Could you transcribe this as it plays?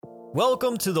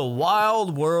Welcome to the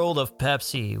wild world of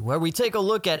Pepsi, where we take a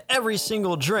look at every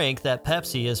single drink that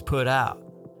Pepsi has put out.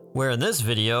 Where in this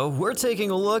video, we're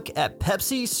taking a look at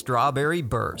Pepsi Strawberry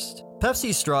Burst.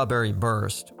 Pepsi Strawberry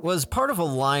Burst was part of a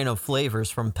line of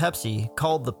flavors from Pepsi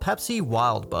called the Pepsi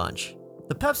Wild Bunch.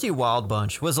 The Pepsi Wild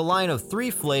Bunch was a line of 3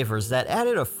 flavors that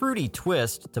added a fruity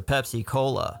twist to Pepsi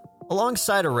Cola.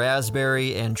 Alongside a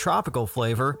raspberry and tropical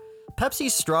flavor,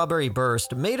 Pepsi Strawberry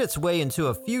Burst made its way into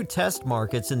a few test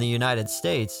markets in the United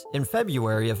States in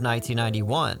February of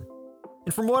 1991.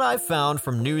 And from what I've found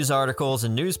from news articles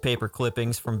and newspaper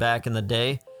clippings from back in the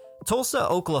day, Tulsa,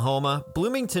 Oklahoma,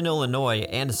 Bloomington, Illinois,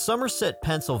 and Somerset,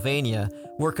 Pennsylvania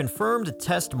were confirmed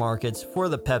test markets for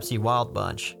the Pepsi Wild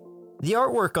Bunch. The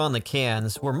artwork on the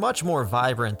cans were much more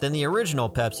vibrant than the original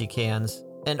Pepsi cans,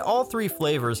 and all 3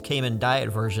 flavors came in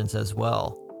diet versions as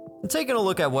well. And taking a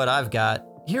look at what I've got,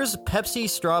 here's Pepsi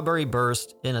Strawberry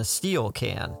Burst in a steel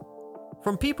can.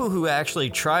 From people who actually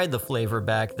tried the flavor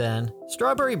back then,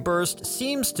 Strawberry Burst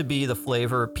seems to be the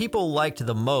flavor people liked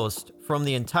the most from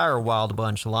the entire Wild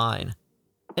Bunch line.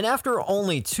 And after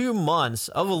only 2 months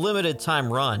of a limited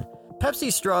time run,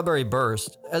 Pepsi Strawberry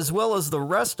Burst, as well as the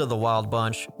rest of the Wild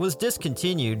Bunch, was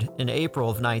discontinued in April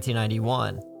of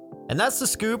 1991. And that's the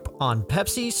scoop on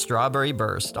Pepsi Strawberry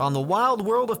Burst on the wild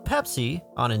world of Pepsi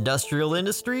on Industrial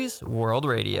Industries World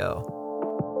Radio.